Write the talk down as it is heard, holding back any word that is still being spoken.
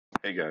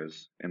Hey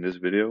guys, in this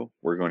video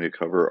we're going to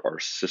cover our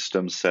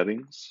system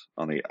settings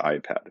on the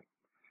iPad.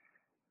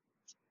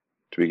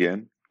 To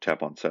begin,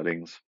 tap on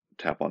Settings,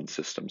 tap on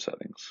System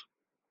Settings.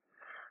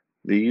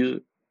 These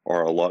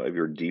are a lot of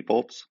your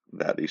defaults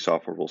that the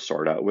software will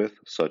start out with,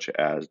 such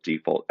as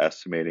default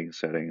estimating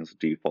settings,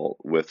 default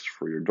widths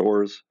for your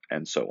doors,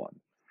 and so on.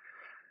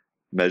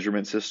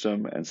 Measurement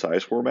system and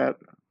size format,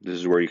 this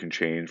is where you can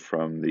change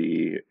from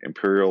the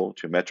imperial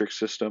to metric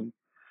system.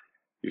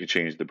 You can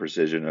change the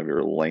precision of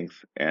your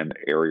length and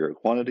area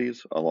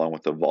quantities along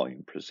with the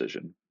volume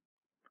precision.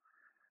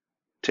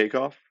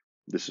 Takeoff,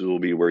 this will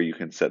be where you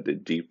can set the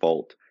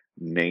default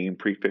name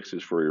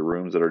prefixes for your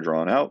rooms that are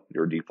drawn out,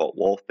 your default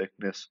wall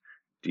thickness,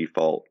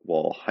 default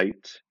wall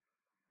height,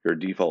 your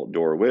default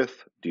door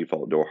width,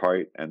 default door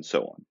height, and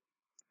so on.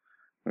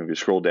 If you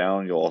scroll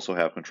down, you'll also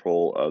have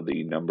control of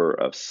the number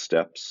of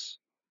steps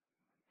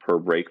per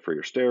break for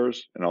your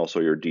stairs and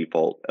also your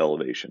default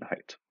elevation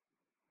height.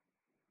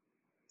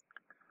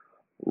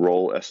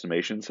 Roll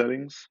estimation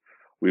settings.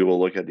 We will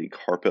look at the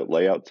carpet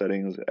layout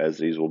settings, as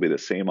these will be the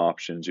same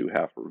options you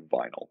have for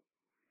vinyl.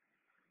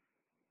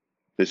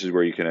 This is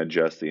where you can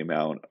adjust the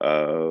amount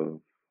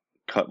of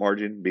cut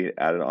margin being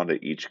added onto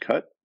each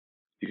cut.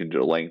 You can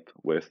do length,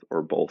 width,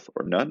 or both,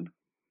 or none,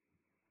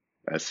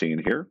 as seen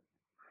here.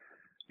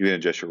 You can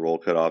adjust your roll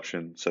cut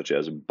option, such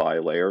as by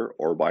layer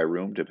or by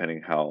room,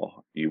 depending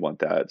how you want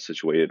that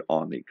situated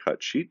on the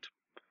cut sheet.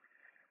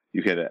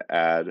 You can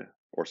add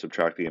or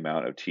subtract the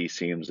amount of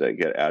T-seams that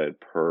get added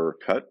per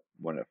cut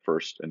when it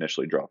first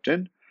initially dropped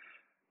in.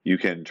 You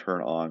can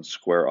turn on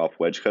square off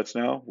wedge cuts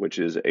now, which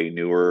is a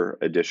newer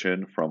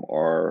addition from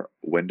our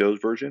Windows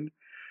version.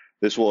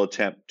 This will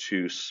attempt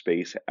to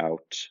space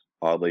out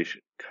oddly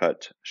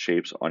cut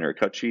shapes on your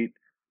cut sheet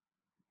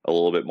a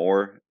little bit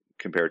more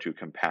compared to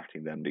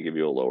compacting them to give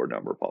you a lower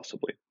number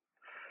possibly.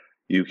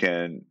 You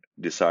can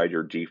decide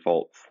your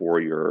default for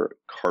your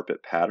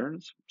carpet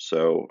patterns.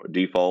 So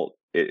default,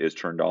 it is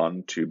turned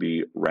on to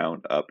be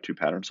round up to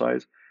pattern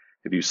size.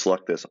 If you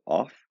select this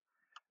off,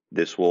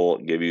 this will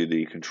give you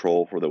the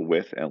control for the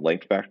width and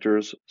length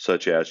factors,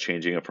 such as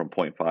changing it from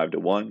 0.5 to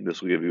 1.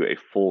 This will give you a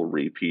full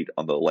repeat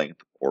on the length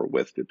or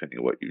width, depending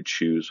on what you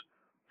choose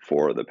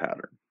for the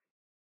pattern.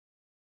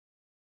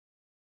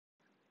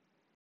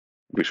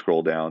 We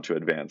scroll down to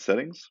advanced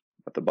settings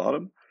at the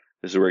bottom.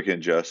 This is where you can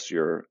adjust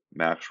your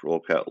max roll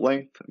cut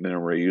length,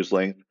 minimum reuse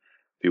length.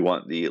 If you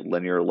want the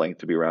linear length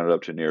to be rounded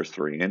up to nearest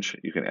 3 inch,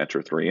 you can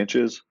enter 3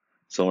 inches.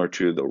 Similar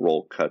to the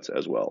roll cuts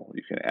as well,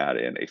 you can add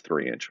in a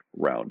 3-inch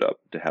roundup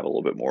to have a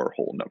little bit more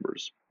whole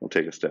numbers. We'll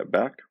take a step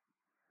back.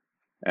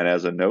 And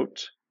as a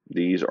note,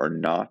 these are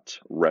not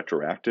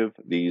retroactive.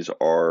 These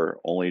are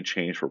only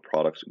changed for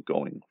products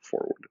going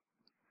forward.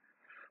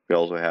 We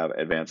also have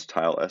advanced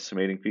tile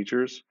estimating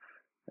features.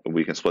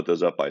 We can split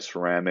those up by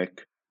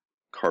ceramic,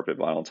 carpet,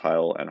 vinyl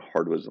tile, and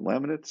hardwoods and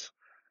laminates.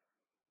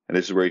 And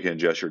this is where you can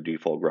adjust your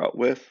default grout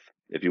width.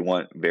 If you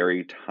want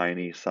very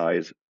tiny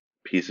size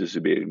pieces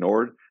to be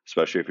ignored,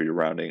 especially if you're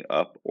rounding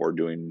up or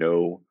doing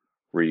no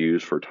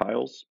reuse for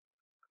tiles.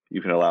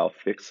 You can allow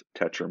fixed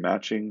texture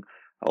matching,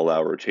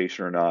 allow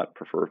rotation or not,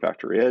 prefer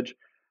factory edge.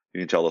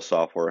 You can tell the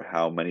software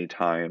how many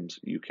times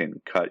you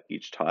can cut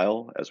each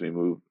tile as we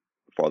move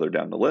farther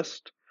down the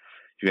list.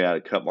 You can add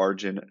a cut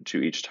margin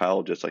to each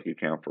tile just like you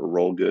can for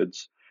roll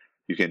goods.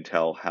 You can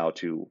tell how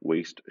to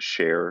waste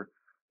share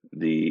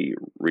the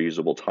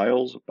reusable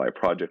tiles by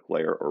project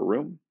layer or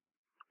room.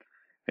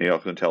 And you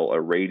also can tell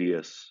a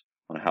radius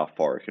on how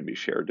far it can be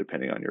shared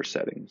depending on your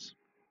settings.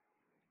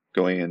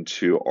 Going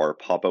into our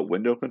pop-up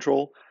window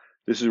control,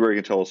 this is where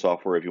you can tell the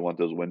software if you want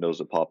those windows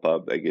to pop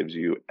up. That gives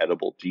you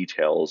editable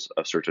details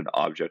of certain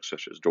objects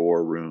such as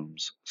door,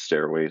 rooms,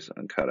 stairways,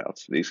 and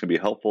cutouts. These can be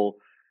helpful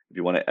if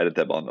you want to edit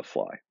them on the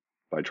fly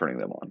by turning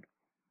them on.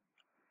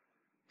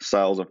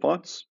 Styles and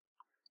fonts.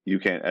 You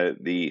can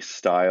edit the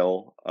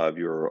style of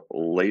your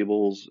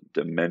labels,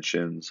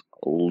 dimensions,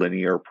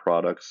 linear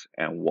products,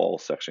 and wall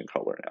section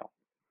color now.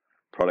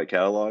 Product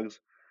catalogs.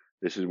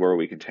 This is where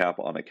we can tap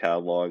on the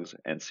catalogs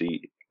and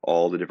see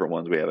all the different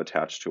ones we have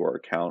attached to our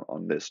account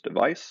on this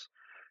device.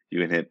 You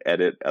can hit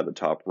edit at the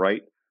top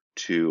right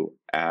to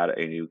add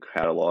a new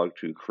catalog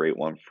to create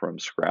one from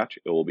scratch.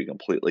 It will be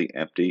completely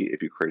empty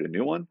if you create a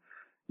new one.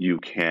 You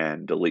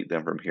can delete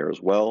them from here as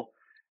well.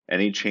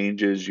 Any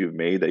changes you've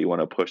made that you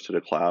want to push to the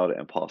cloud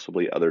and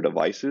possibly other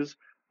devices,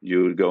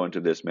 you would go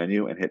into this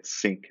menu and hit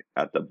sync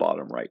at the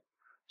bottom right.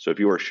 So if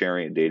you are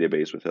sharing a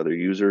database with other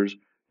users,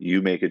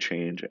 you make a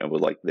change and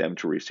would like them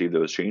to receive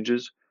those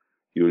changes,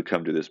 you would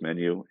come to this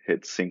menu,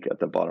 hit sync at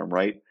the bottom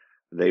right.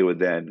 They would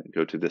then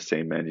go to the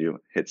same menu,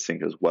 hit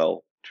sync as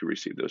well to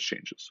receive those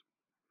changes.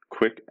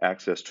 Quick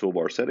access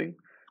toolbar setting.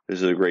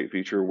 This is a great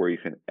feature where you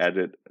can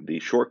edit the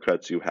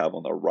shortcuts you have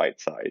on the right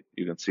side.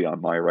 You can see on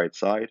my right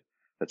side,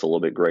 that's a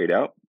little bit grayed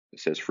out. It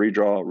says free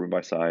draw, room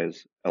by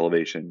size,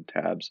 elevation,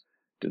 tabs,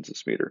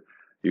 distance meter.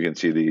 You can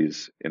see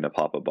these in the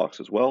pop-up box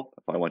as well.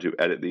 If I want to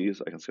edit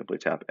these, I can simply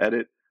tap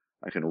edit.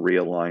 I can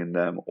realign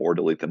them or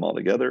delete them all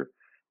together.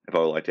 If I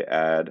would like to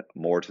add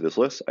more to this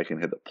list, I can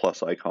hit the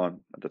plus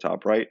icon at the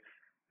top right,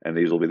 And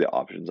these will be the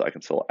options I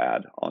can still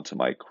add onto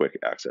my quick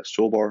access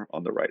toolbar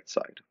on the right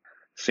side.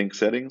 Sync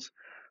settings.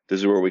 This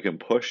is where we can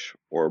push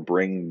or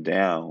bring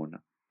down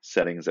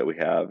settings that we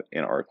have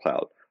in our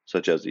cloud,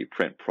 such as the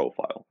print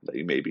profile that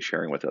you may be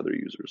sharing with other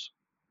users.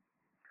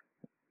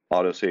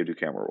 Auto save to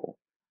camera roll.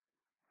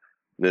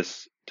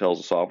 This tells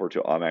the software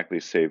to automatically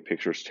save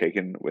pictures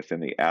taken within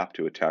the app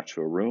to attach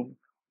to a room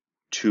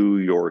to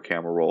your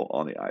camera roll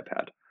on the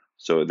iPad.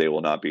 So they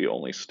will not be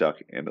only stuck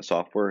in the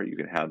software, you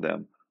can have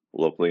them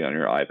locally on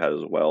your iPad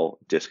as well,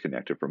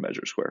 disconnected from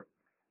MeasureSquare.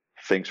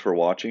 Thanks for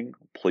watching.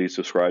 Please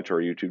subscribe to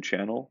our YouTube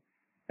channel,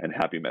 and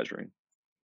happy measuring.